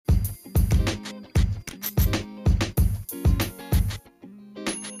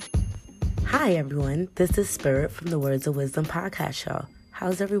Hi, everyone. This is Spirit from the Words of Wisdom podcast show.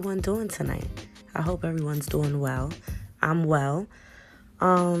 How's everyone doing tonight? I hope everyone's doing well. I'm well.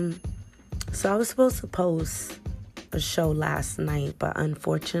 So I was supposed to post a show last night, but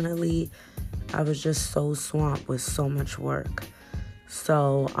unfortunately, I was just so swamped with so much work.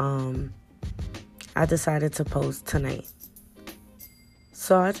 So, I decided to post tonight.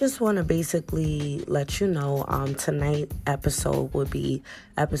 So I just want to basically let you know, tonight's episode would be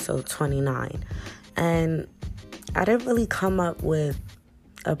episode 29. And I didn't really come up with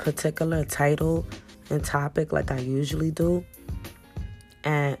a particular title and topic like I usually do.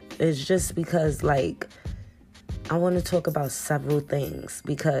 And it's just because, I want to talk about several things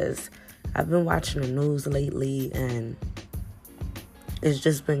because I've been watching the news lately and it's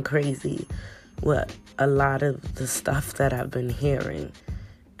just been crazy with a lot of the stuff that I've been hearing.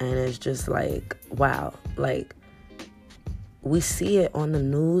 And it's just wow, we see it on the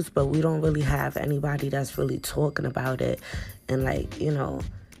news, but we don't really have anybody that's really talking about it and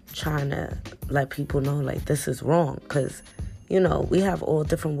trying to let people know this is wrong. Because, we have all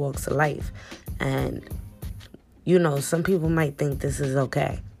different walks of life. And, some people might think this is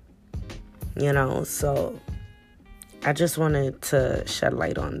okay. So I just wanted to shed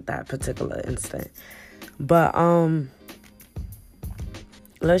light on that particular instant. But,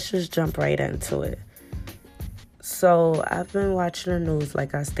 let's just jump right into it. So I've been watching the news,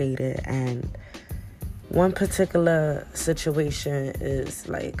 like I stated, and one particular situation is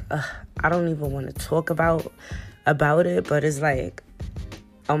I don't even want to talk about it, but it's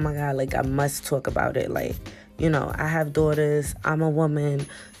oh my God, I must talk about it. I have daughters, I'm a woman,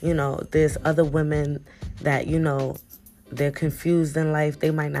 there's other women that, they're confused in life, they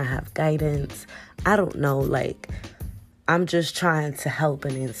might not have guidance. I don't know, I'm just trying to help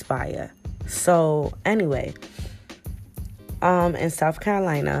and inspire. So anyway, in South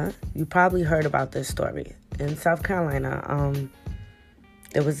Carolina, you probably heard about this story. In South Carolina,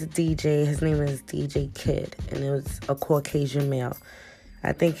 there was a DJ, his name is DJ Kid, and it was a Caucasian male.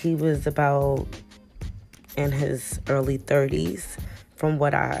 I think he was about in his early 30s from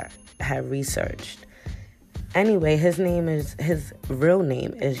what I had researched. Anyway, his real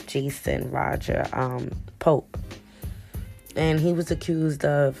name is Jason Roger Pope. And he was accused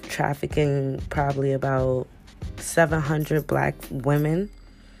of trafficking probably about 700 black women.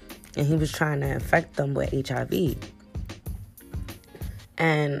 And he was trying to infect them with HIV.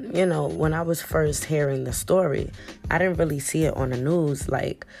 And, when I was first hearing the story, I didn't really see it on the news,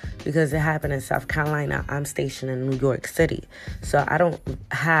 because it happened in South Carolina. I'm stationed in New York City. So I don't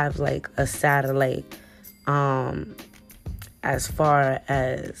have, a satellite, as far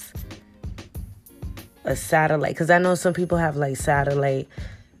as a satellite, because I know some people have satellite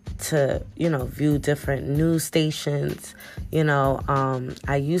to view different news stations.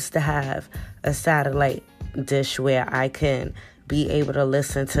 I used to have a satellite dish where I can be able to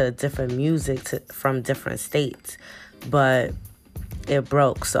listen to different music from different states, but it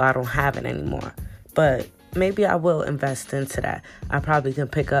broke, so I don't have it anymore. But maybe I will invest into that. I probably can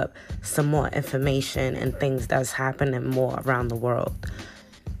pick up some more information and things that's happening more around the world.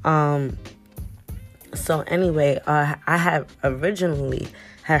 So anyway, I had originally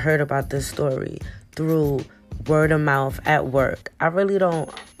heard about this story through word of mouth at work. I really don't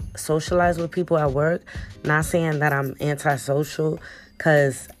socialize with people at work. Not saying that I'm antisocial,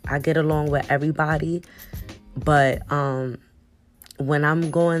 because I get along with everybody. But when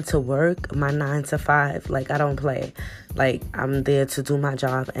I'm going to work, my 9 to 5, I don't play. I'm there to do my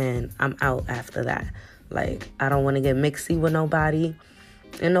job and I'm out after that. I don't want to get mixy with nobody.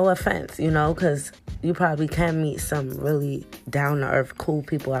 And no offense, because you probably can meet some really down-to-earth, cool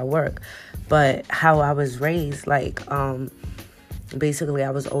people at work. But how I was raised, basically I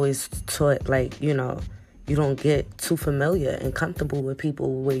was always taught, you don't get too familiar and comfortable with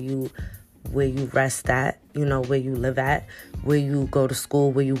people where you rest at, where you live at, where you go to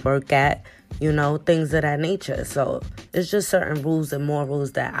school, where you work at, things of that nature. So it's just certain rules and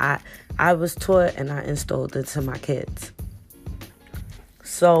morals that I was taught and I installed into my kids.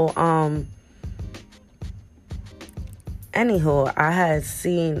 So, anywho, I had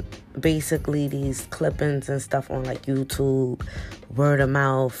seen basically these clippings and stuff on YouTube, word of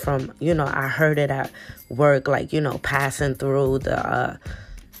mouth from, I heard it at work, passing through the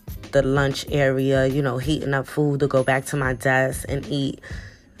lunch area, heating up food to go back to my desk and eat.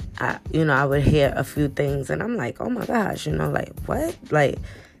 I would hear a few things and I'm oh my gosh, what?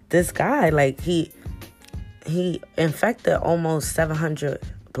 This guy, he infected almost 700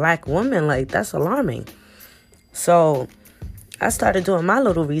 black women. That's alarming. So I started doing my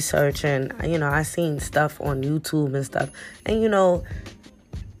little research and, I seen stuff on YouTube and stuff. And,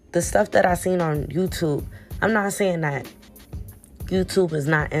 the stuff that I seen on YouTube, I'm not saying that YouTube is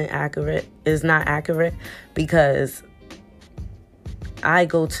not accurate, because I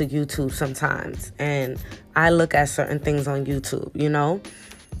go to YouTube sometimes and I look at certain things on YouTube,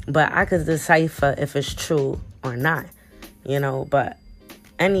 but I could decipher if it's true or not, but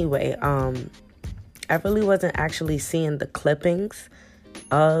anyway, I really wasn't actually seeing the clippings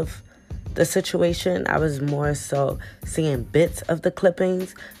of the situation. I was more so seeing bits of the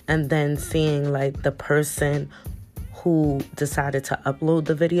clippings and then seeing like the person who decided to upload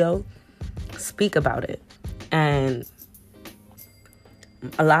the video speak about it. And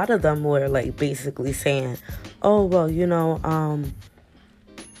a lot of them were like basically saying, oh, well,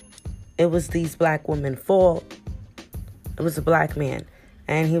 it was these black women's fault. It was a black man.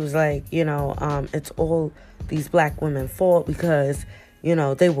 And he was like, it's all these black women's fault because,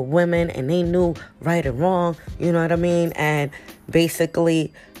 they were women and they knew right and wrong. You know what I mean? And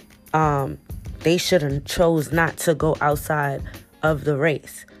basically, they should have chose not to go outside of the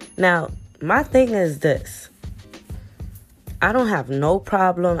race. Now, my thing is this. I don't have no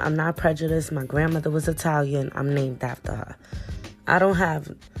problem. I'm not prejudiced. My grandmother was Italian. I'm named after her. I don't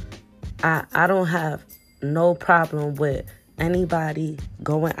have no problem with anybody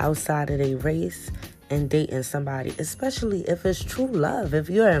going outside of their race and dating somebody, especially if it's true love. If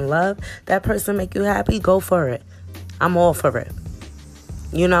you're in love, that person make you happy, go for it. I'm all for it.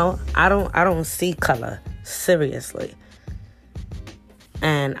 I don't see color, seriously.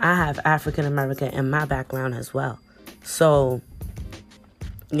 And I have African American in my background as well. So,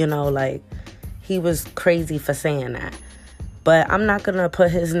 he was crazy for saying that. But I'm not going to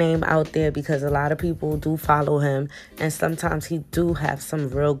put his name out there because a lot of people do follow him. And sometimes he do have some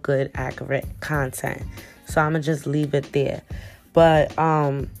real good, accurate content. So I'm going to just leave it there. But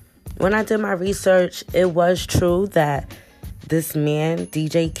when I did my research, it was true that this man,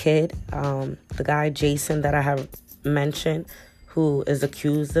 DJ Kid, the guy Jason that I have mentioned, who is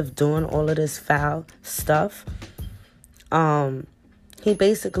accused of doing all of this foul stuff, he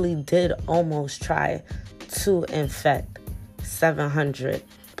basically did almost try to infect 700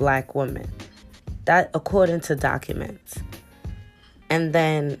 black women. That according to documents. And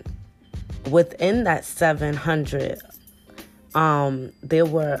then within that 700, there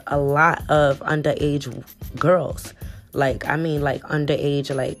were a lot of underage girls.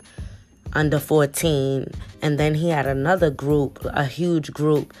 Underage, under 14. And then he had another group, a huge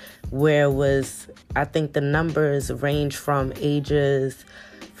group, where I think the numbers range from ages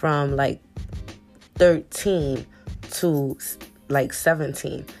from 13 to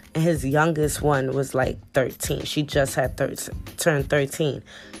 17. And his youngest one was 13. She just had turned 13.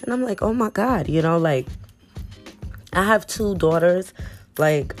 And I'm like, oh my God, I have 2 daughters.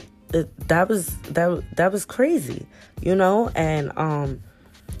 That was crazy, and I'm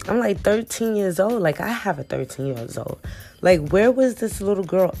 13 years old. I have a 13 years old. Where was this little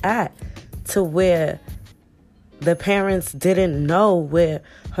girl at to where the parents didn't know where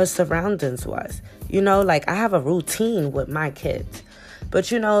her surroundings was? I have a routine with my kids.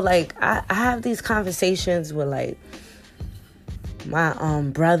 But, I have these conversations with, my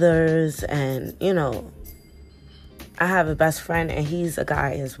brothers and, I have a best friend and he's a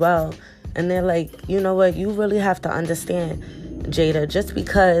guy as well. And they're like, you know what, you really have to understand, Jada, just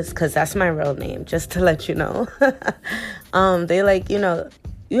because that's my real name, just to let you know. They're like,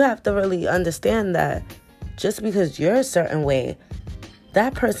 you have to really understand that just because you're a certain way,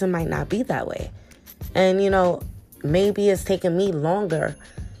 that person might not be that way. And, maybe it's taking me longer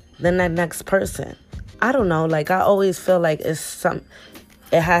than that next person. I don't know. I always feel like it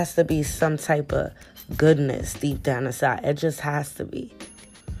has to be some type of goodness deep down inside. It just has to be.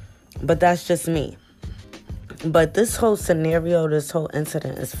 But that's just me. But this whole scenario, this whole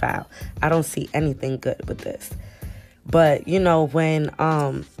incident is foul. I don't see anything good with this. But, when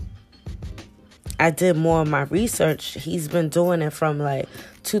I did more of my research, he's been doing it from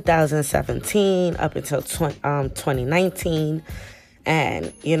 2017 up until 2019.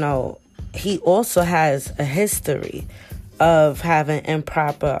 And, he also has a history of having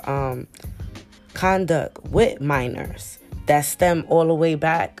improper conduct with minors that stem all the way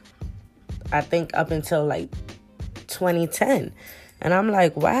back, I think, up until 2010. And I'm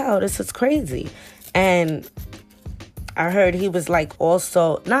like, wow, this is crazy. And I heard he was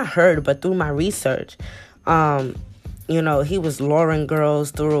also, not heard, but through my research, he was luring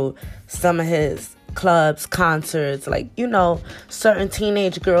girls through some of his clubs, concerts, certain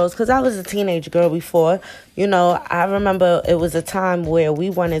teenage girls, because I was a teenage girl before. I remember it was a time where we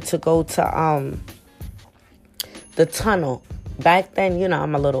wanted to go to the tunnel. Back then,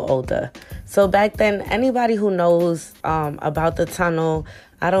 I'm a little older, So back then, anybody who knows about the tunnel,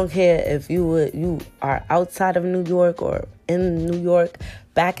 I don't care if you are outside of New York or in New York.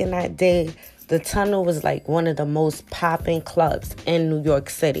 Back in that day, the tunnel was like one of the most popping clubs in New York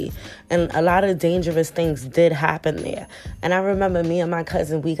City. And a lot of dangerous things did happen there. And I remember me and my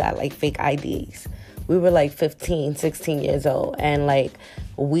cousin, we got like fake IDs. We were like 15, 16 years old. And like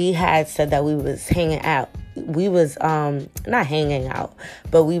we had said that we was hanging out. We was not hanging out,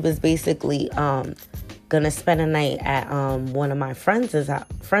 but we was basically gonna spend a night at one of my friend's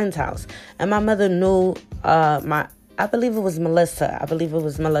house. And my mother knew I believe it was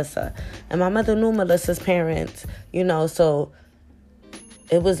Melissa. And my mother knew Melissa's parents, so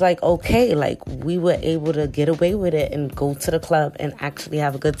it was like, okay, like we were able to get away with it and go to the club and actually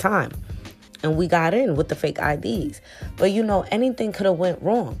have a good time. And we got in with the fake IDs. But, anything could have went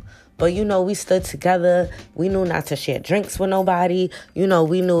wrong. But, we stood together. We knew not to share drinks with nobody. We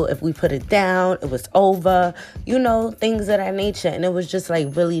knew if we put it down, it was over. Things of that nature. And it was just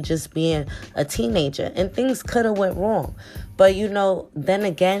like really just being a teenager. And things could have went wrong. But, then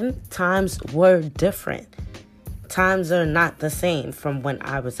again, times were different. Times are not the same from when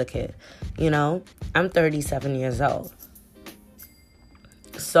I was a kid. I'm 37 years old.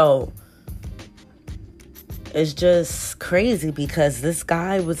 So it's just crazy because this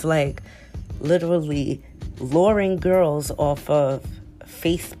guy was like literally luring girls off of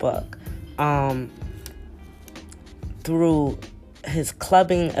Facebook through his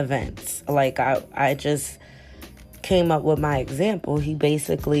clubbing events. Like I just came up with my example. He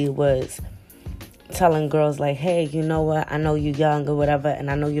basically was telling girls like, hey, you know what? I know you're young or whatever,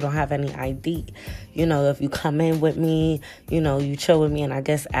 and I know you don't have any ID. If you come in with me, you chill with me, and I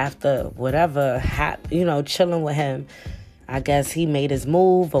guess after whatever chilling with him, I guess he made his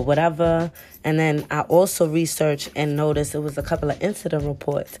move or whatever. And then I also researched and noticed there was a couple of incident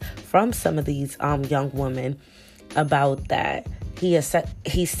reports from some of these young women about that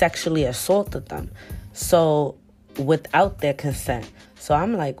he sexually assaulted them, so without their consent. So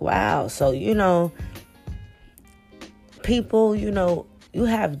I'm like, wow. So, people, you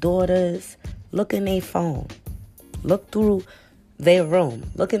have daughters, look in their phone, look through their room,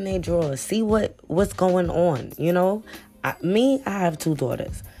 look in their drawers, see what's going on, I have 2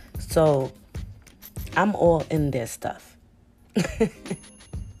 daughters, so I'm all in their stuff.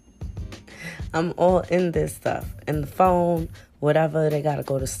 I'm all in this stuff. In the phone, whatever, they gotta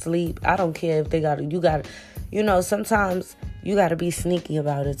go to sleep. I don't care if sometimes you gotta be sneaky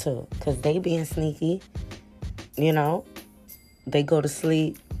about it too. Because they being sneaky, they go to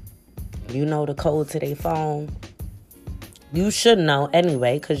sleep. The code to their phone. You should know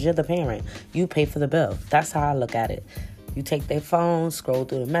anyway, because you're the parent. You pay for the bill. That's how I look at it. You take their phone, scroll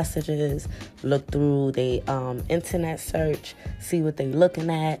through the messages, look through their internet search, see what they're looking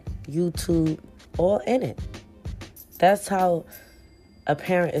at, YouTube, all in it. That's how a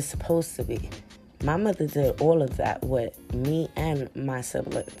parent is supposed to be. My mother did all of that with me and my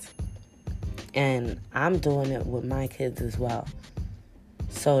siblings. And I'm doing it with my kids as well.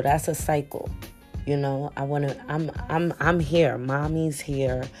 So that's a cycle. I'm here. Mommy's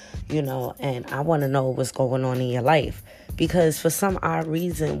here, and I want to know what's going on in your life. Because for some odd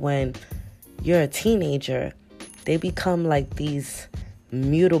reason, when you're a teenager, they become like these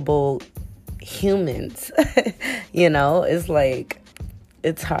mutable humans. It's like,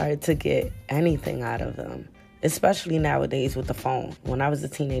 it's hard to get anything out of them, especially nowadays with the phone. When I was a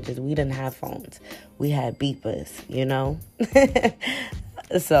teenager, we didn't have phones. We had beepers,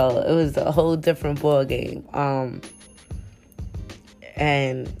 So it was a whole different ball game.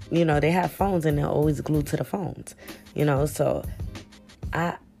 And, they have phones and they're always glued to the phones, So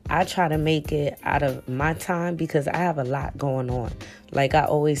I try to make it out of my time because I have a lot going on. Like I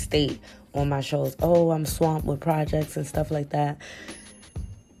always state on my shows, I'm swamped with projects and stuff like that.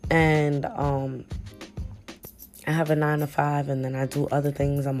 And I have a 9-to-5, and then I do other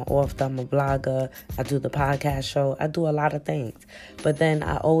things. I'm a blogger. I do the podcast show. I do a lot of things. But then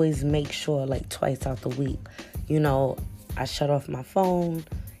I always make sure, like twice out the week, I shut off my phone.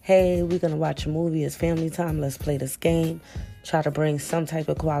 Hey, we're going to watch a movie. It's family time. Let's play this game. Try to bring some type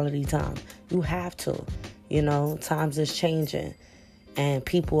of quality time. You have to. Times is changing. And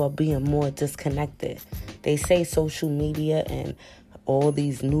people are being more disconnected. They say social media and all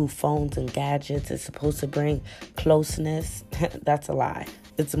these new phones and gadgets is supposed to bring closeness. That's a lie.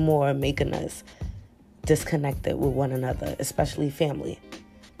 It's more making us disconnected with one another, especially family.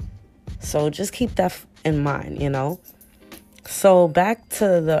 So just keep that in mind, So back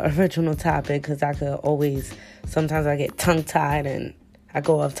to the original topic, because sometimes I get tongue-tied and I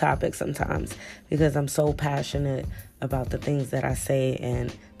go off topic sometimes because I'm so passionate about the things that I say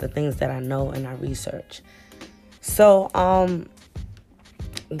and the things that I know and I research. So,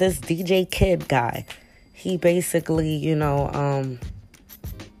 this DJ Kid guy, he basically,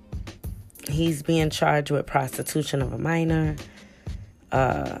 he's being charged with prostitution of a minor,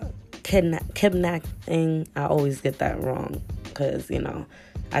 kidnapping. I always get that wrong because,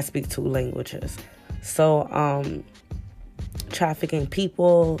 I speak 2 languages. So, trafficking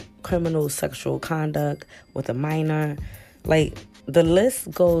people, criminal sexual conduct with a minor. Like, the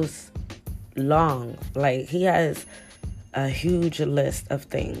list goes long. Like, he has a huge list of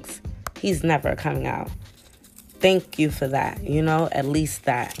things. He's never coming out. Thank you for that, at least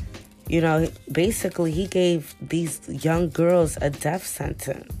that. Basically, he gave these young girls a death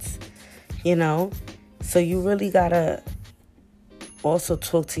sentence, So you really gotta also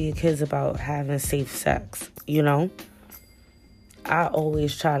talk to your kids about having safe sex, I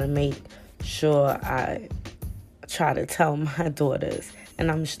always try to make sure I try to tell my daughters,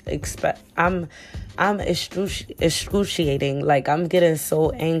 and I'm excruciating. Like, I'm getting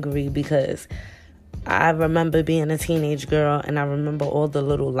so angry because I remember being a teenage girl, and I remember all the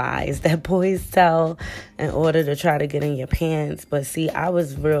little lies that boys tell in order to try to get in your pants. But see, I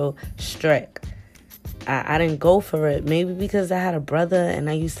was real strict. I didn't go for it. Maybe because I had a brother and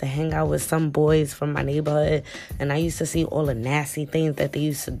I used to hang out with some boys from my neighborhood, and I used to see all the nasty things that they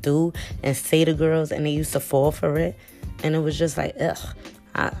used to do and say to girls, and they used to fall for it. And it was just like, ugh.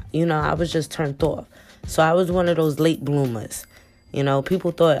 I was just turned off. So I was one of those late bloomers.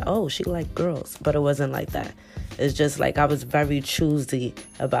 People thought, oh, she liked girls. But it wasn't like that. It's just like I was very choosy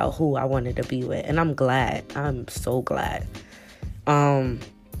about who I wanted to be with. And I'm glad. I'm so glad.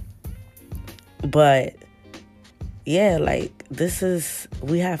 But yeah, like,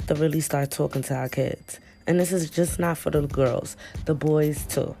 we have to really start talking to our kids. And this is just not for the girls, the boys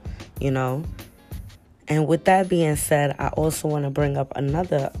too, And with that being said, I also want to bring up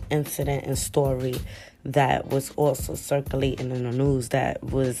another incident and story that was also circulating in the news that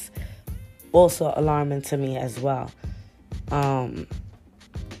was also alarming to me as well. I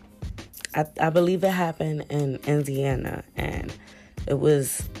believe it happened in Indiana, and it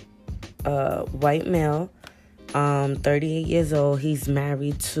was a white male, 38 years old. He's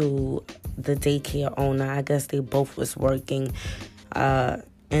married to the daycare owner. I guess they both was working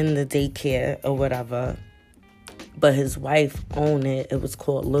in the daycare or whatever, but his wife owned it. It was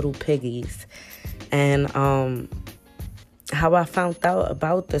called Little Piggies. And how I found out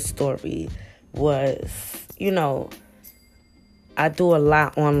about the story was, I do a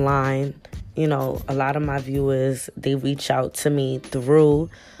lot online. A lot of my viewers, they reach out to me through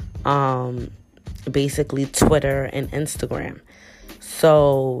basically Twitter and Instagram.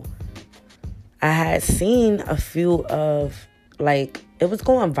 So I had seen a few of, like, it was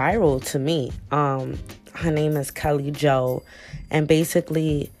going viral to me. Her name is Kelly Jo, and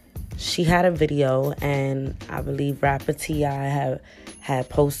basically she had a video, and I believe rapper T.I. had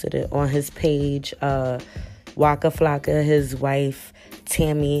posted it on his page. Waka Flocka, his wife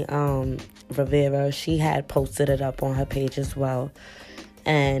Tammy Rivera, she had posted it up on her page as well.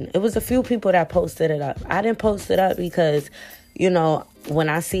 And it was a few people that posted it up. I didn't post it up because, when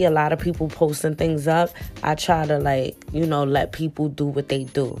I see a lot of people posting things up, I try to, let people do what they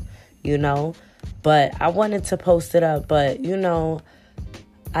do, But I wanted to post it up, but,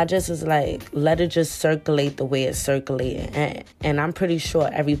 I just was like, let it just circulate the way it's circulating. And I'm pretty sure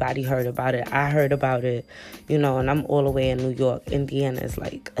everybody heard about it. I heard about it, and I'm all the way in New York. Indiana is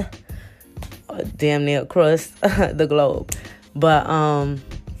like damn near across the globe. But,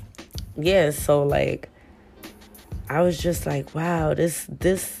 yeah, so, like, I was just like, wow,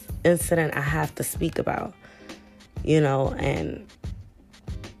 this incident I have to speak about, and,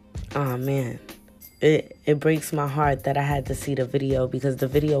 oh, man, it breaks my heart that I had to see the video because the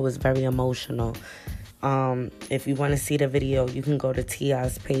video was very emotional. If you want to see the video, you can go to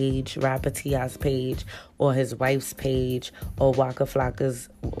T.I.'s page, rapper T.I.'s page, or his wife's page, or Waka Flocka's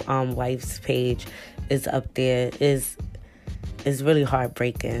wife's page is up there. It's really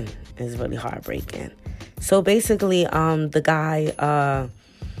heartbreaking. It's really heartbreaking. So basically, the guy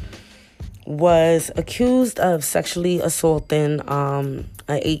was accused of sexually assaulting an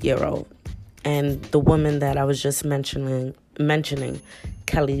 8-year-old. And the woman that I was just mentioning,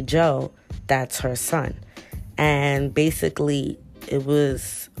 Kelly Jo, that's her son. And basically, it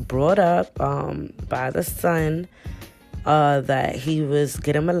was brought up by the son that he was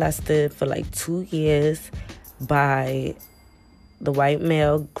getting molested for like 2 years by the white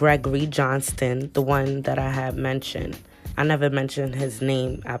male Gregory Johnston, the one that I had mentioned. I never mentioned his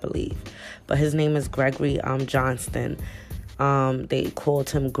name, I believe. But his name is Gregory Johnston. They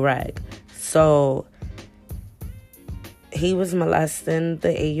called him Greg. So he was molesting the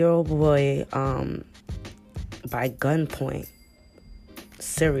 8-year-old boy by gunpoint.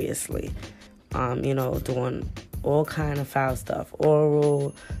 Seriously. Doing all kind of foul stuff.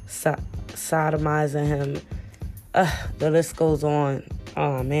 Oral, sodomizing him. The list goes on.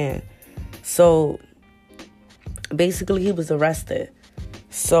 Oh, man. So, basically, he was arrested.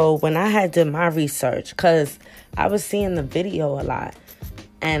 So, when I had did my research, because I was seeing the video a lot,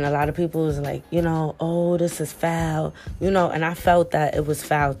 and a lot of people was like, oh, this is foul, and I felt that it was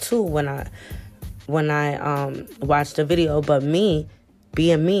foul too when I watched the video. But me,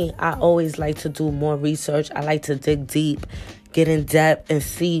 being me, I always like to do more research. I like to dig deep, get in depth, and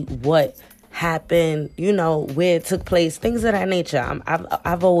see what happened, where it took place, things of that nature.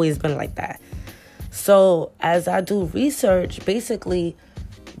 I've always been like that. So as I do research, basically,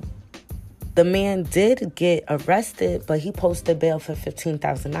 the man did get arrested, but he posted bail for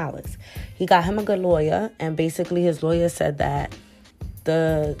 $15,000. He got him a good lawyer, and basically his lawyer said that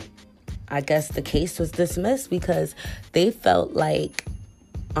the case was dismissed because they felt like,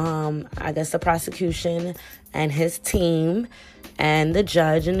 the prosecution and his team and the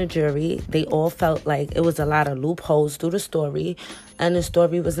judge and the jury, they all felt like it was a lot of loopholes through the story, and the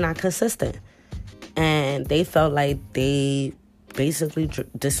story was not consistent. And they felt like they basically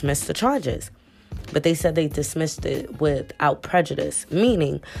dismissed the charges. But they said they dismissed it without prejudice,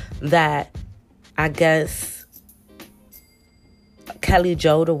 meaning that I guess Kelly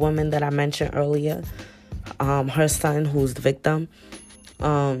Jo, the woman that I mentioned earlier, her son, who's the victim,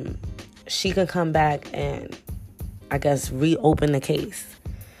 she can come back and I guess reopen the case.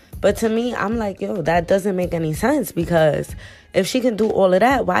 But to me, I'm like, that doesn't make any sense, because if she can do all of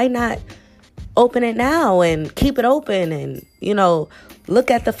that, why not open it now and keep it open and,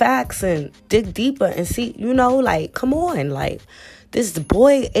 look at the facts and dig deeper and see, come on, like, this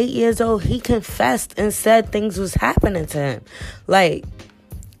boy, 8 years old, he confessed and said things was happening to him. Like,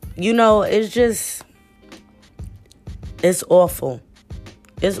 it's just, it's awful.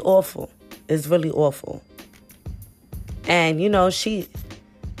 It's awful. It's really awful. And, she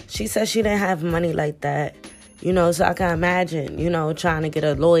said she didn't have money like that, so I can imagine, trying to get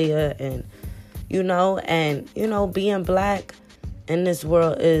a lawyer and, being black in this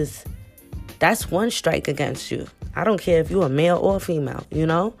world that's one strike against you. I don't care if you're a male or female,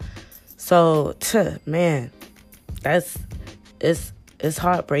 So, man, it's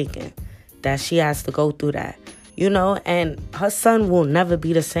heartbreaking that she has to go through that, and her son will never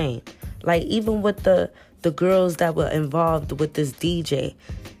be the same. Like, even with the girls that were involved with this DJ,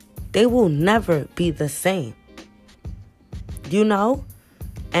 they will never be the same,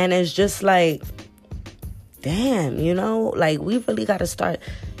 And it's just like, damn, like, we really got to start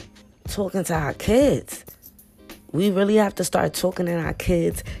talking to our kids. We really have to start talking to our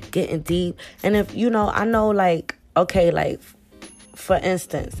kids, getting deep. And if, I know, like, okay, like, for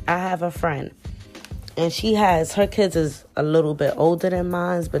instance, I have a friend, and her kids is a little bit older than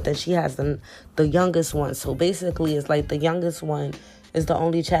mine, but then she has the youngest one. So basically, it's like the youngest one is the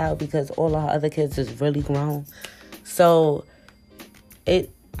only child because all of her other kids is really grown. So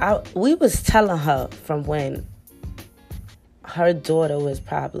we was telling her from when her daughter was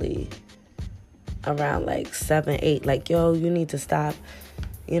probably around like 7, 8, like, yo, you need to stop,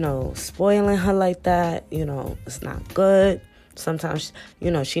 spoiling her like that. It's not good. Sometimes,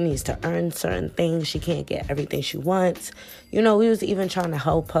 she needs to earn certain things. She can't get everything she wants. We was even trying to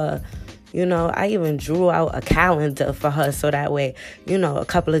help her. I even drew out a calendar for her so that way, a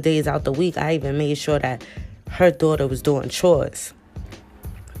couple of days out the week, I even made sure that her daughter was doing chores.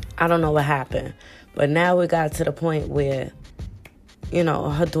 I don't know what happened. But now we got to the point where,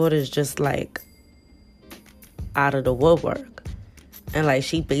 her daughter's just like out of the woodwork. And like,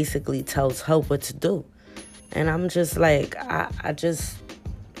 she basically tells her what to do. And I'm just like, I just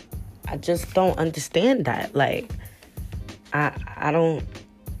don't understand that. Like, I don't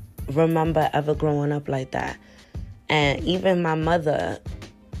remember ever growing up like that. And even my mother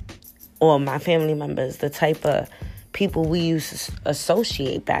or my family members, the type of people we used to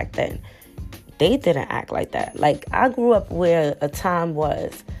associate back then, they didn't act like that. Like, I grew up where a time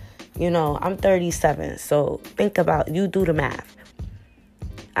was, I'm 37, so think about, you do the math.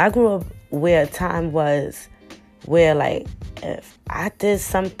 I grew up where a time was where, like, if I did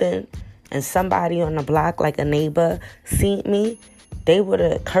something and somebody on the block, like a neighbor, seen me, they would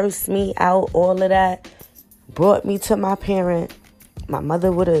have cursed me out, all of that, brought me to my parent. My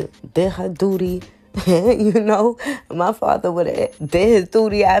mother would have did her duty, My father would have did his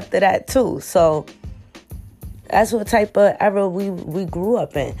duty after that, too. So that's what type of era we grew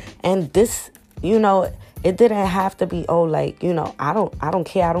up in. And this, it didn't have to be, I don't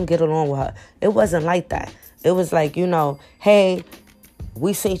care, I don't get along with her. It wasn't like that. It was like, hey,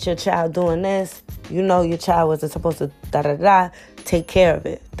 we seen your child doing this. Your child wasn't supposed to da-da-da. Take care of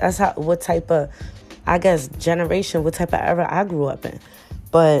it. That's what type of, I guess, generation, what type of era I grew up in.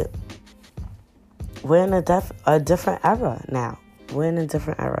 But we're in a different era now. We're in a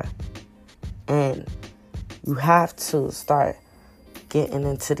different era. And you have to start getting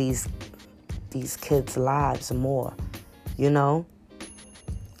into these kids' lives more,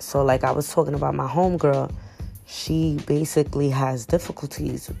 So like I was talking about my homegirl, she basically has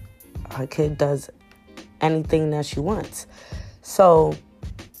difficulties. Her kid does anything that she wants. So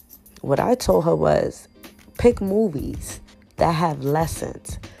what I told her was, pick movies that have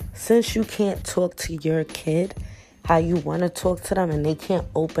lessons. Since you can't talk to your kid how you want to talk to them and they can't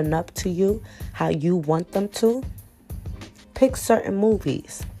open up to you how you want them to, pick certain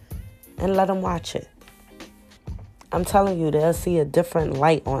movies and let them watch it. I'm telling you, they'll see a different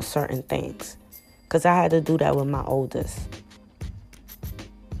light on certain things. Because I had to do that with my oldest.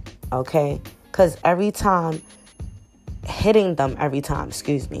 Okay? Because hitting them every time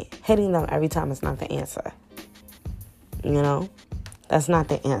is not the answer. That's not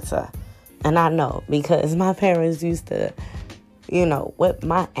the answer. And I know, because my parents used to, whip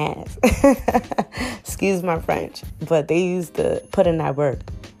my ass. Excuse my French. But they used to put in that work.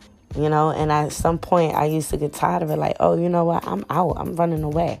 And at some point I used to get tired of it. Like, oh, you know what? I'm out. I'm running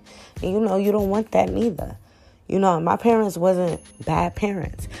away. And you don't want that neither. My parents wasn't bad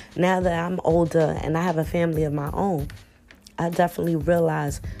parents. Now that I'm older and I have a family of my own, I definitely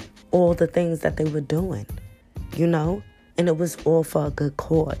realize all the things that they were doing, and it was all for a good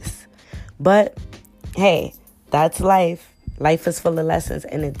cause. But hey, that's life. Life is full of lessons,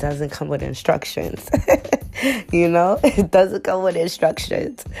 and it doesn't come with instructions. It doesn't come with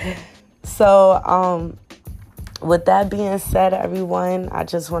instructions. So, with that being said, everyone, I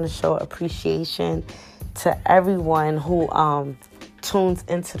just want to show appreciation to everyone who tunes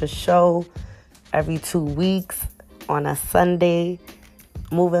into the show every 2 weeks on a Sunday.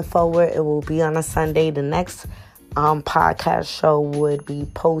 Moving forward, it will be on a Sunday. The next podcast show would be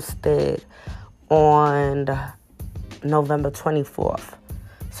posted on November 24th.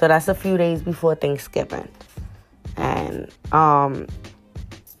 So that's a few days before Thanksgiving. And I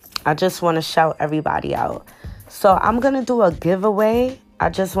just want to shout everybody out. So I'm going to do a giveaway. I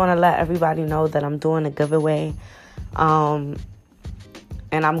just want to let everybody know that I'm doing a giveaway. And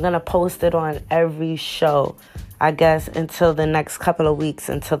I'm going to post it on every show, I guess, until the next couple of weeks,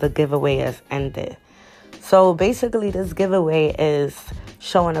 until the giveaway is ended. So basically, this giveaway is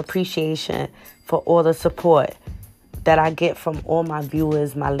showing appreciation for all the support that I get from all my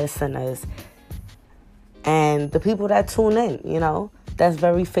viewers, my listeners, and the people that tune in, that's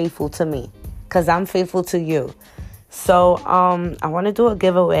very faithful to me, because I'm faithful to you. So I want to do a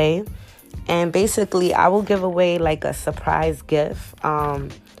giveaway, and basically I will give away like a surprise gift. So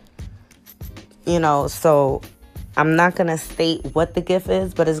I'm not going to state what the gift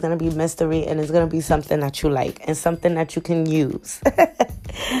is, but it's going to be mystery, and it's going to be something that you like and something that you can use.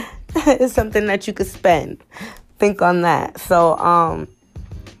 It's something that you could spend. Think on that. So,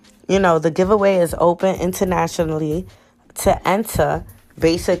 the giveaway is open internationally. To enter,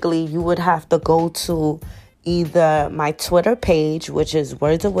 basically, you would have to go to either my Twitter page, which is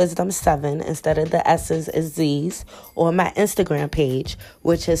Words of Wisdom 7, instead of the S's is Z's, or my Instagram page,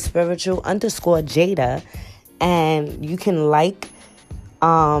 which is spiritual_Jada. And you can like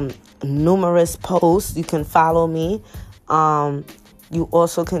numerous posts. You can follow me. You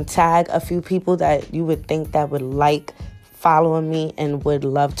also can tag a few people that you would think that would like following me and would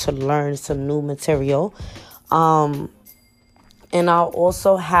love to learn some new material. And I'll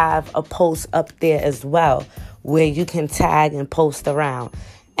also have a post up there as well where you can tag and post around.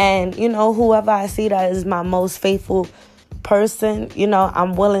 And, whoever I see that is my most faithful person,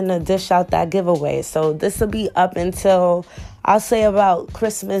 I'm willing to dish out that giveaway. So this will be up until, I'll say, about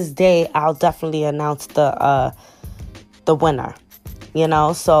Christmas Day. I'll definitely announce the winner,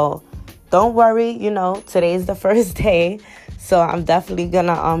 so don't worry, today's the first day. So I'm definitely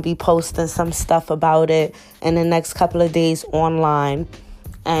gonna be posting some stuff about it in the next couple of days online,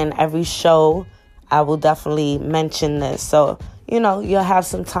 and every show I will definitely mention this. So, you'll have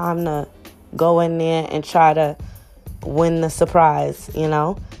some time to go in there and try to win the surprise,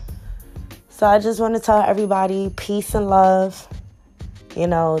 So I just want to tell everybody peace and love.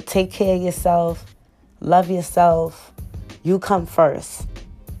 Take care of yourself. Love yourself. You come first.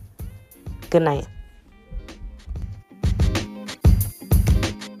 Good night.